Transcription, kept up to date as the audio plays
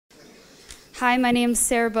Hi, my name is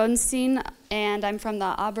Sarah Bodenstein, and I'm from the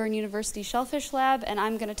Auburn University Shellfish Lab, and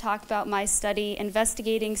I'm going to talk about my study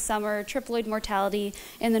investigating summer triploid mortality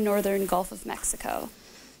in the northern Gulf of Mexico.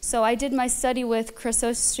 So I did my study with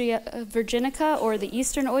Chrysostria virginica, or the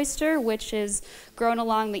eastern oyster, which is grown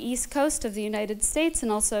along the east coast of the United States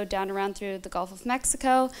and also down around through the Gulf of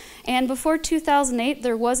Mexico. And before 2008,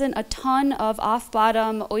 there wasn't a ton of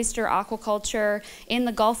off-bottom oyster aquaculture in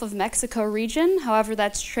the Gulf of Mexico region. However,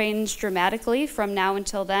 that's changed dramatically from now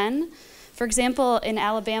until then. For example, in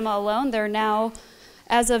Alabama alone, there are now,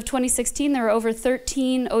 as of 2016, there were over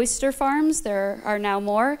 13 oyster farms. There are now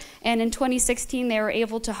more. And in 2016, they were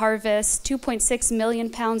able to harvest 2.6 million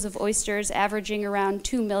pounds of oysters, averaging around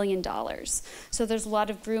 $2 million. So there's a lot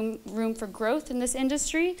of room for growth in this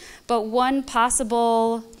industry. But one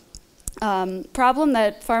possible problem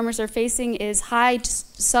that farmers are facing is high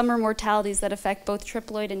summer mortalities that affect both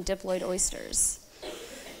triploid and diploid oysters.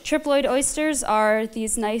 Triploid oysters are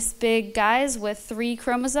these nice big guys with 3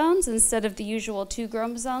 chromosomes instead of the usual 2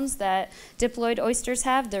 chromosomes that diploid oysters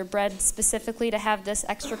have. They're bred specifically to have this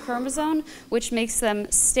extra chromosome, which makes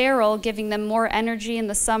them sterile, giving them more energy in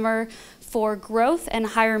the summer for growth and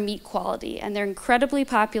higher meat quality. And they're incredibly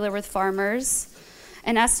popular with farmers.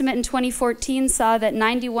 An estimate in 2014 saw that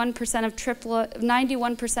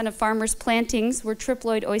 91% of farmers' plantings were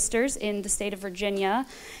triploid oysters in the state of Virginia.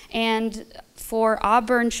 And for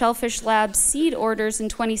Auburn Shellfish Lab seed orders in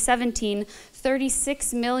 2017,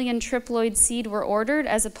 36 million triploid seed were ordered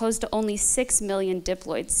as opposed to only 6 million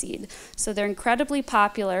diploid seed. So they're incredibly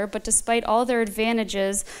popular, but despite all their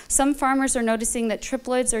advantages, some farmers are noticing that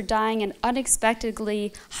triploids are dying at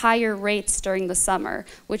unexpectedly higher rates during the summer,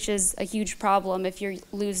 which is a huge problem if you're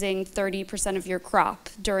losing 30% of your crop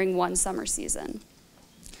during one summer season.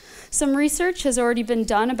 Some research has already been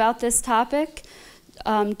done about this topic.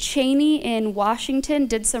 Cheney in Washington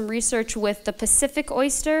did some research with the Pacific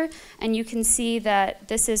oyster, and you can see that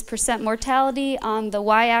this is percent mortality on the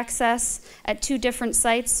y-axis at 2 different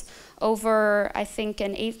sites over, I think,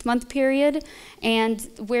 an 8-month period. And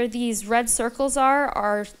where these red circles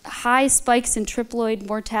are high spikes in triploid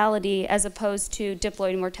mortality as opposed to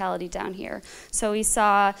diploid mortality down here. So we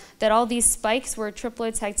saw that all these spikes where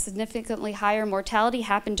triploids had significantly higher mortality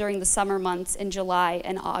happened during the summer months in July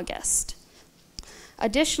and August.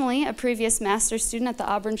 Additionally, a previous master's student at the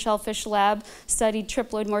Auburn Shellfish Lab studied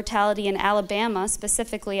triploid mortality in Alabama,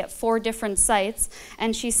 specifically at 4 different sites,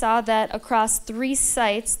 and she saw that across 3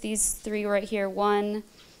 sites, these 3 right here, 1,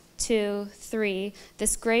 2, 3,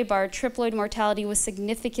 this gray bar, triploid mortality was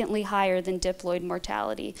significantly higher than diploid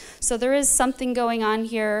mortality. So there is something going on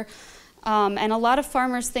here. And a lot of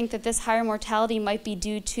farmers think that this higher mortality might be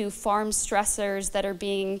due to farm stressors that are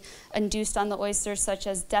being induced on the oysters, such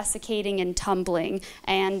as desiccating and tumbling.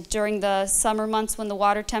 And during the summer months when the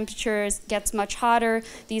water temperature gets much hotter,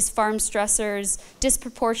 these farm stressors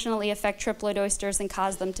disproportionately affect triploid oysters and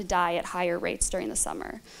cause them to die at higher rates during the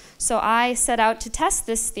summer. So I set out to test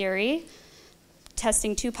this theory,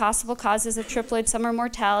 testing 2 possible causes of triploid summer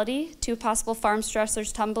mortality, 2 possible farm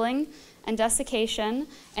stressors, tumbling and desiccation,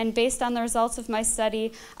 and based on the results of my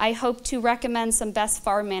study, I hope to recommend some best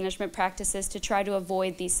farm management practices to try to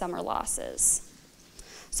avoid these summer losses.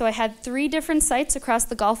 So I had 3 different sites across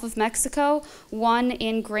the Gulf of Mexico, 1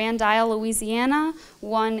 in Grand Isle, Louisiana,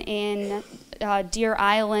 1 in Deer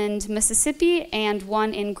Island, Mississippi, and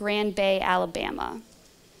 1 in Grand Bay, Alabama.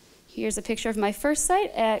 Here's a picture of my first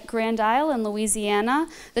site at Grand Isle in Louisiana.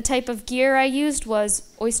 The type of gear I used was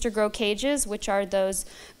oyster grow cages, which are those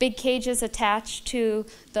big cages attached to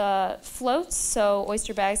the floats, so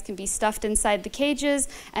oyster bags can be stuffed inside the cages,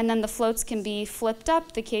 and then the floats can be flipped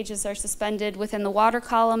up. The cages are suspended within the water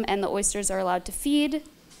column, and the oysters are allowed to feed.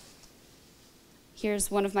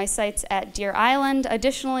 Here's one of my sites at Deer Island.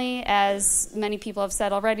 Additionally, as many people have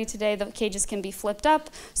said already today, the cages can be flipped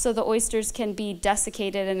up so the oysters can be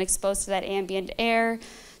desiccated and exposed to that ambient air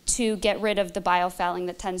to get rid of the biofouling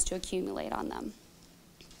that tends to accumulate on them.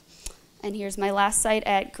 And here's my last site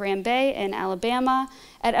at Grand Bay in Alabama.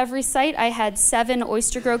 At every site, I had 7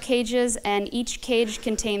 oyster grow cages, and each cage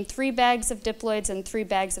contained 3 bags of diploids and 3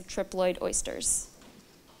 bags of triploid oysters.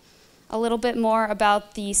 A little bit more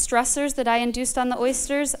about the stressors that I induced on the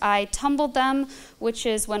oysters. I tumbled them, which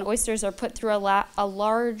is when oysters are put through a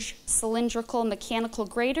large cylindrical mechanical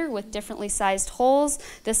grater with differently sized holes.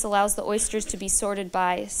 This allows the oysters to be sorted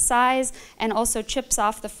by size and also chips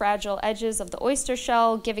off the fragile edges of the oyster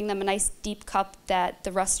shell, giving them a nice deep cup that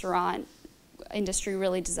the restaurant industry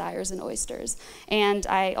really desires in oysters. And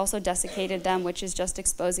I also desiccated them, which is just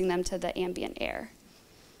exposing them to the ambient air.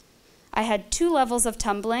 I had 2 levels of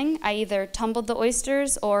tumbling. I either tumbled the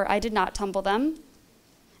oysters or I did not tumble them.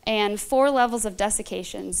 and 4 levels of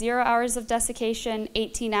desiccation: 0 hours of desiccation,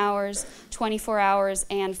 18 hours, 24 hours,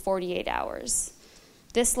 and 48 hours.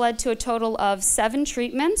 This led to a total of 7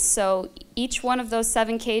 treatments, so each one of those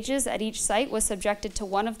 7 cages at each site was subjected to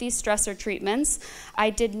one of these stressor treatments. I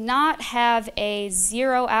did not have a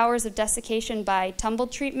 0 hours of desiccation by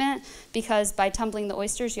tumbled treatment, because by tumbling the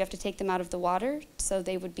oysters you have to take them out of the water, so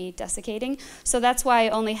they would be desiccating. So that's why I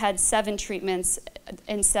only had 7 treatments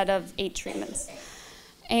instead of 8 treatments.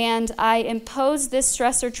 And I imposed this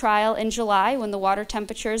stressor trial in July when the water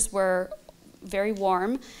temperatures were very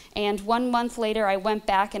warm, and 1 month later I went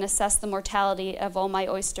back and assessed the mortality of all my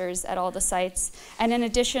oysters at all the sites. And in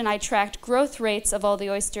addition, I tracked growth rates of all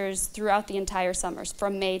the oysters throughout the entire summers,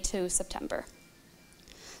 from May to September.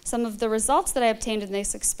 Some of the results that I obtained in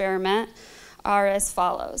this experiment are as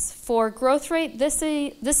follows. For growth rate, this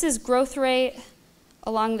is growth rate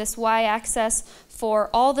along this y-axis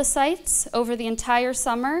for all the sites over the entire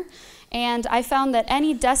summer. And I found that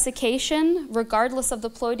any desiccation, regardless of the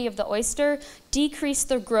ploidy of the oyster, decreased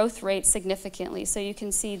the growth rate significantly. So you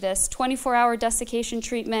can see this 24-hour desiccation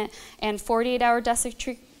treatment and 48-hour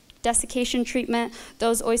desiccation treatment.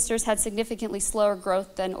 Those oysters had significantly slower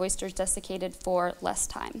growth than oysters desiccated for less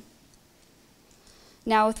time.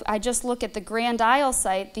 Now, if I just look at the Grand Isle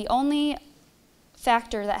site, the only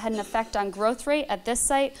factor that had an effect on growth rate at this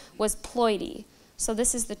site was ploidy. So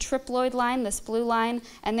this is the triploid line, this blue line,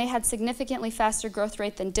 and they had significantly faster growth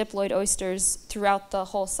rate than diploid oysters throughout the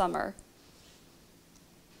whole summer.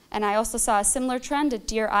 And I also saw a similar trend at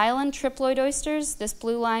Deer Island. Triploid oysters, this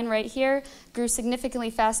blue line right here, grew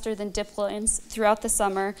significantly faster than diploids throughout the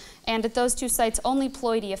summer. And at those 2 sites, only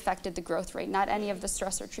ploidy affected the growth rate, not any of the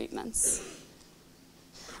stressor treatments.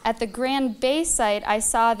 At the Grand Bay site, I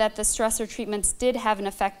saw that the stressor treatments did have an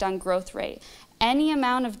effect on growth rate. Any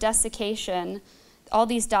amount of desiccation, all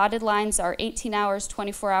these dotted lines are 18 hours,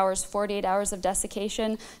 24 hours, 48 hours of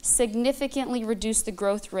desiccation, significantly reduced the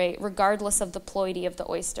growth rate regardless of the ploidy of the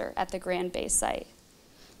oyster at the Grand Bay site.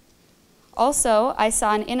 Also, I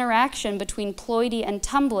saw an interaction between ploidy and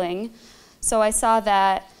tumbling. So I saw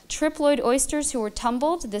that triploid oysters who were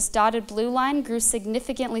tumbled, this dotted blue line, grew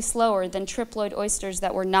significantly slower than triploid oysters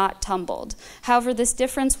that were not tumbled. However, this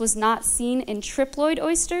difference was not seen in diploid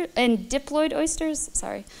oysters.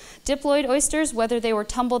 Diploid oysters, whether they were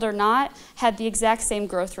tumbled or not, had the exact same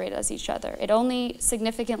growth rate as each other. It only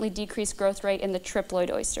significantly decreased growth rate in the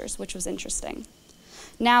triploid oysters, which was interesting.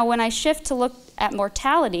 Now, when I shift to look at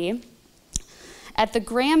mortality, at the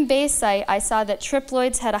Grand Bay site, I saw that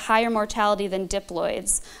triploids had a higher mortality than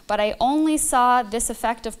diploids, but I only saw this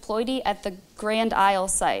effect of ploidy at the Grand Isle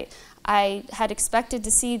site. I had expected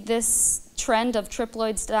to see this trend of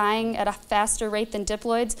triploids dying at a faster rate than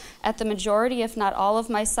diploids at the majority, if not all, of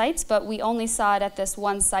my sites, but we only saw it at this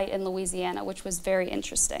one site in Louisiana, which was very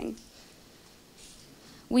interesting.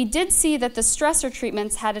 We did see that the stressor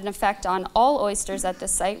treatments had an effect on all oysters at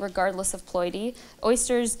this site, regardless of ploidy.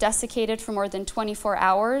 Oysters desiccated for more than 24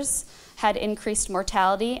 hours had increased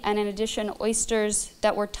mortality, and in addition, oysters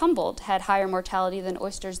that were tumbled had higher mortality than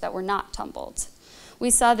oysters that were not tumbled. We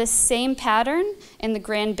saw this same pattern in the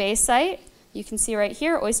Grand Bay site. You can see right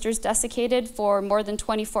here, oysters desiccated for more than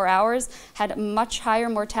 24 hours had much higher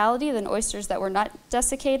mortality than oysters that were not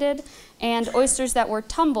desiccated, and oysters that were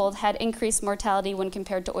tumbled had increased mortality when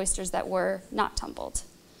compared to oysters that were not tumbled.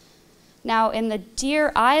 Now, in the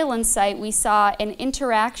Deer Island site, we saw an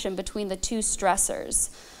interaction between the 2 stressors.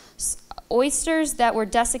 Oysters that were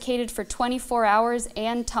desiccated for 24 hours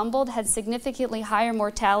and tumbled had significantly higher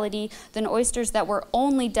mortality than oysters that were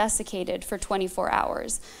only desiccated for 24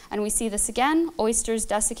 hours. And we see this again. Oysters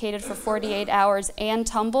desiccated for 48 hours and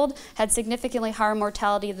tumbled had significantly higher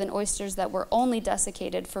mortality than oysters that were only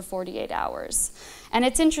desiccated for 48 hours. And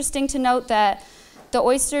it's interesting to note that the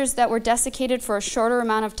oysters that were desiccated for a shorter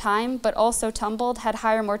amount of time but also tumbled had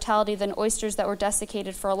higher mortality than oysters that were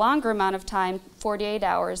desiccated for a longer amount of time, 48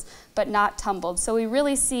 hours, but not tumbled. So we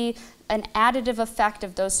really see an additive effect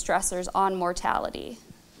of those stressors on mortality.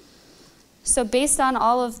 So based on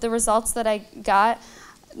all of the results that I got,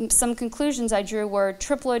 some conclusions I drew were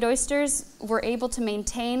triploid oysters were able to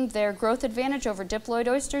maintain their growth advantage over diploid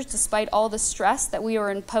oysters despite all the stress that we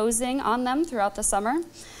were imposing on them throughout the summer.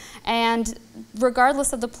 And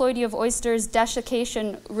regardless of the ploidy of oysters,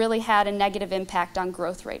 desiccation really had a negative impact on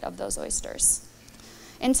growth rate of those oysters.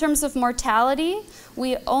 In terms of mortality,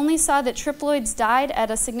 we only saw that triploids died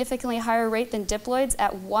at a significantly higher rate than diploids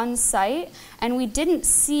at one site, and we didn't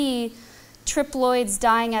see triploids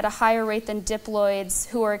dying at a higher rate than diploids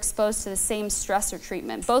who were exposed to the same stressor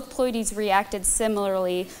treatment. Both ploidies reacted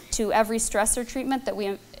similarly to every stressor treatment that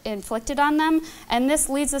we inflicted on them, and this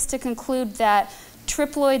leads us to conclude that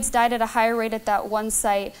triploids died at a higher rate at that one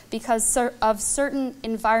site because of certain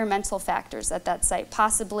environmental factors at that site,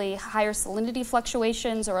 possibly higher salinity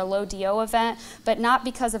fluctuations or a low DO event, but not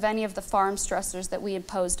because of any of the farm stressors that we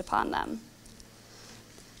imposed upon them.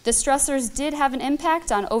 The stressors did have an impact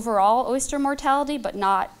on overall oyster mortality, but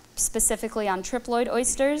not specifically on triploid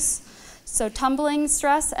oysters. So tumbling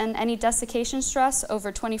stress and any desiccation stress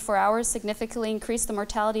over 24 hours significantly increased the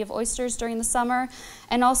mortality of oysters during the summer.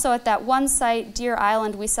 And also at that one site, Deer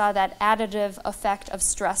Island, we saw that additive effect of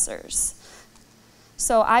stressors.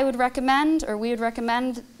 So I would recommend, or we would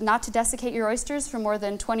recommend, not to desiccate your oysters for more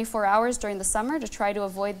than 24 hours during the summer to try to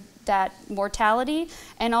avoid that mortality.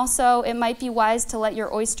 And also it might be wise to let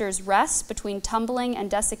your oysters rest between tumbling and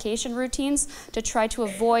desiccation routines to try to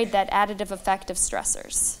avoid that additive effect of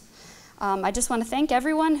stressors. I just want to thank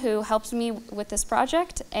everyone who helped me with this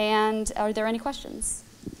project, and are there any questions?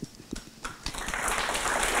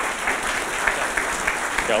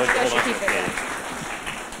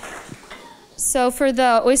 So for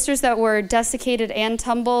the oysters that were desiccated and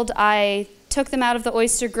tumbled, I took them out of the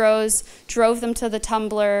oyster grows, drove them to the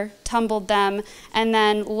tumbler, tumbled them, and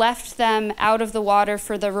then left them out of the water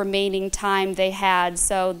for the remaining time they had.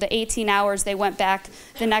 So the 18 hours, they went back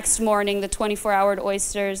the next morning, the 24-hour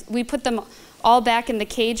oysters. We put them all back in the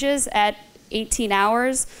cages at 18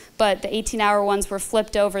 hours, but the 18-hour ones were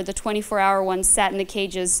flipped over. The 24-hour ones sat in the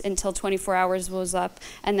cages until 24 hours was up,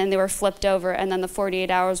 and then they were flipped over, and then the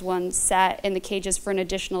 48 hours ones sat in the cages for an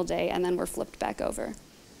additional day, and then were flipped back over.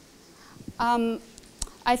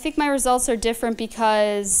 I think my results are different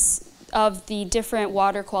because of the different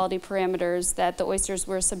water quality parameters that the oysters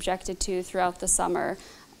were subjected to throughout the summer.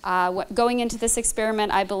 Going into this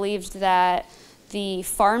experiment, I believed that the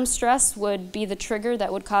farm stress would be the trigger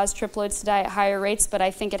that would cause triploids to die at higher rates, but I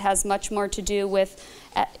think it has much more to do with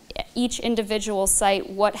each individual site,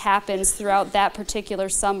 what happens throughout that particular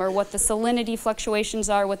summer, what the salinity fluctuations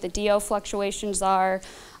are, what the DO fluctuations are,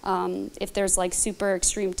 if there's like super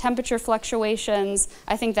extreme temperature fluctuations.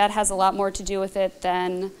 I think that has a lot more to do with it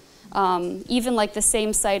than even like the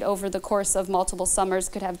same site over the course of multiple summers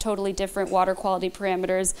could have totally different water quality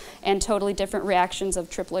parameters and totally different reactions of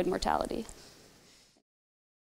triploid mortality.